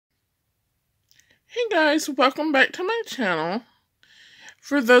Hey guys, welcome back to my channel.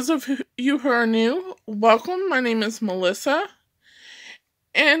 For those of you who are new, welcome. My name is Melissa.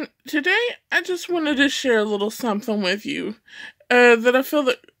 And today I just wanted to share a little something with you that I feel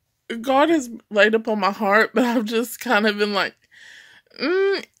that God has laid upon my heart, but I've just kind of been like,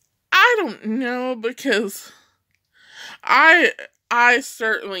 I don't know, because I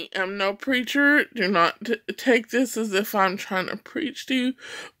certainly am no preacher. Do not take this as if I'm trying to preach to you,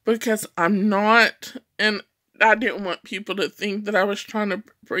 because I'm not. And I didn't want people to think that I was trying to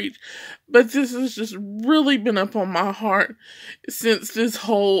preach. But this has just really been up on my heart since this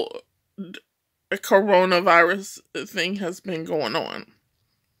whole coronavirus thing has been going on.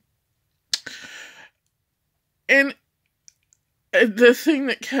 And the thing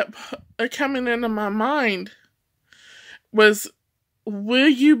that kept coming into my mind was, will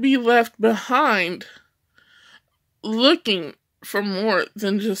you be left behind looking for more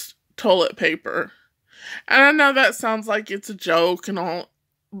than just toilet paper? And I know that sounds like it's a joke and all,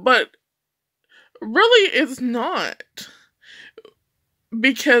 but really it's not.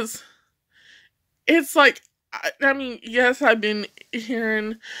 Because it's like, I mean, yes, I've been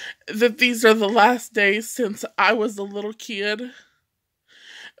hearing that these are the last days since I was a little kid,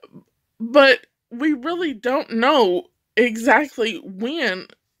 but we really don't know exactly when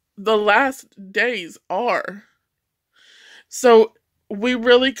the last days are. So we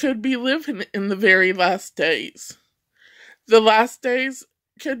really could be living in the very last days. The last days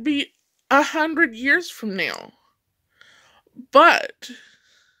could be 100 years from now. But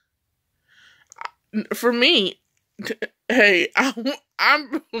for me, hey, I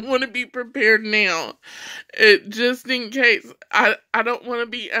want to be prepared now, just in case. I don't want to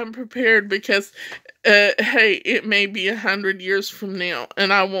be unprepared, because hey, it may be 100 years from now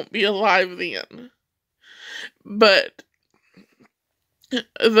and I won't be alive then. But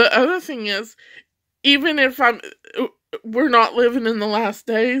the other thing is, even if we're not living in the last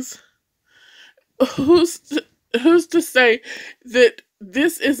days, who's to say that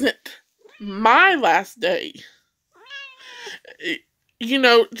this isn't my last day? You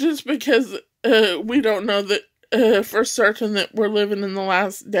know, just because we don't know that for certain that we're living in the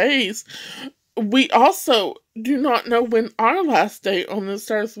last days, we also do not know when our last day on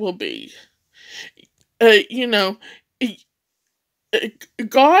this earth will be. You know,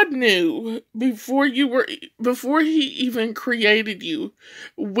 God knew before he even created you,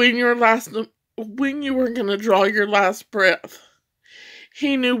 when you were going to draw your last breath.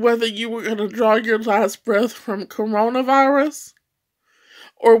 He knew whether you were going to draw your last breath from coronavirus,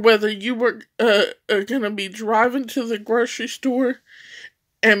 or whether you were going to be driving to the grocery store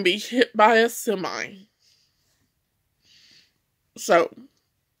and be hit by a semi. So,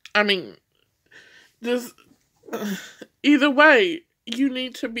 I mean, just either way, you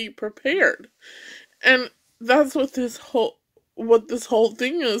need to be prepared. And that's what this whole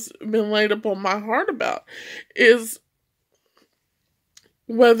thing has been laid upon my heart about, is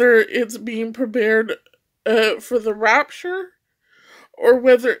whether it's being prepared for the rapture, or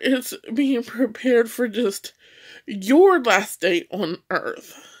whether it's being prepared for just your last day on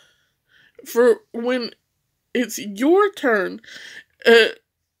earth. For when it's your turn to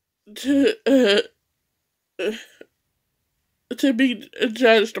be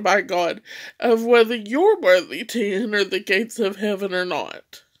judged by God of whether you're worthy to enter the gates of heaven or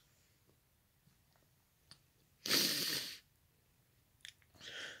not.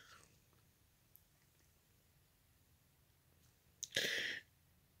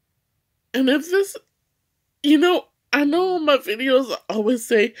 And if this, you know, I know on my videos I always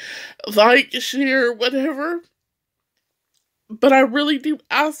say like, share, whatever, but I really do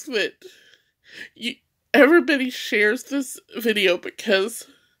ask that everybody shares this video, because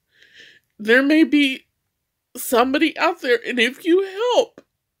there may be somebody out there, and if you help,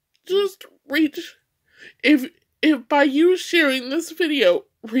 just reach, if by you sharing this video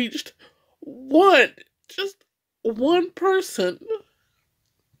reached just one person,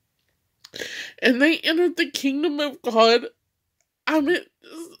 and they entered the kingdom of God, I mean,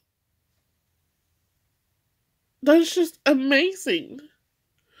 that's just amazing.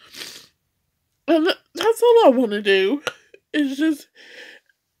 And that's all I want to do, is just,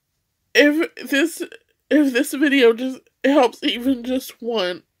 if this video just helps even just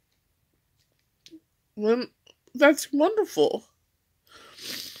one, then that's wonderful.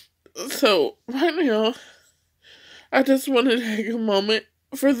 So, right now, I just want to take a moment,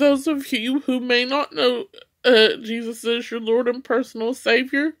 for those of you who may not know Jesus as your Lord and personal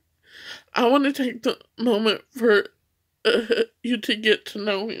Savior, I want to take the moment for you to get to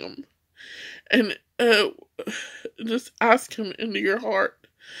know Him, and just ask Him into your heart.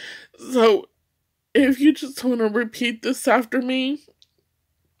 So, if you just want to repeat this after me,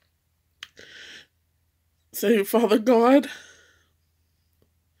 say, Father God,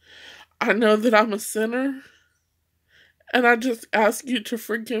 I know that I'm a sinner, and I just ask you to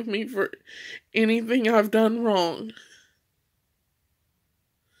forgive me for anything I've done wrong.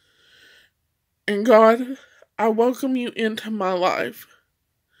 And God, I welcome you into my life.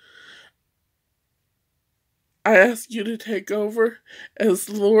 I ask you to take over as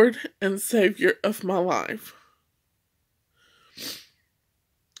Lord and Savior of my life.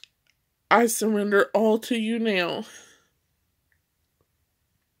 I surrender all to you now.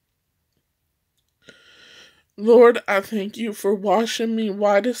 Lord, I thank you for washing me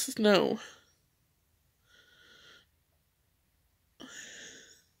white as snow.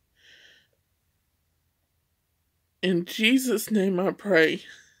 In Jesus' name I pray.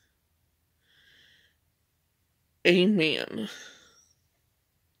 Amen.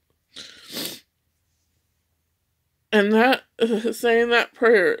 And that, saying that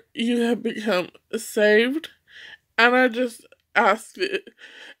prayer, you have become saved. And I just ask that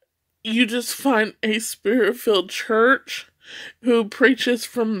you just find a spirit-filled church who preaches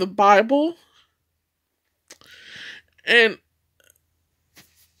from the Bible. And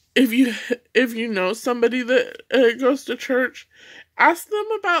if you know somebody that goes to church, ask them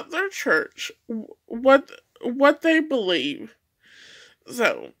about their church, what they believe.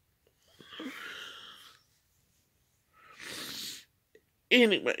 So,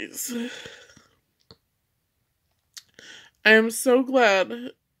 anyways, I am so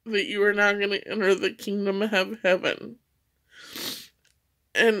glad that you are now going to enter the kingdom of heaven.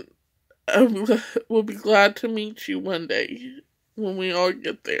 And I will be glad to meet you one day when we all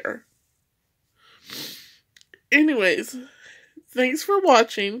get there. Anyways, thanks for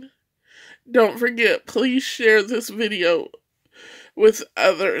watching. Don't forget, please share this video with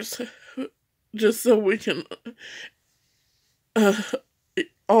others, just so we can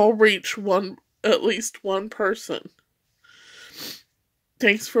all reach at least one person.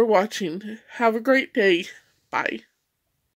 Thanks for watching. Have a great day. Bye.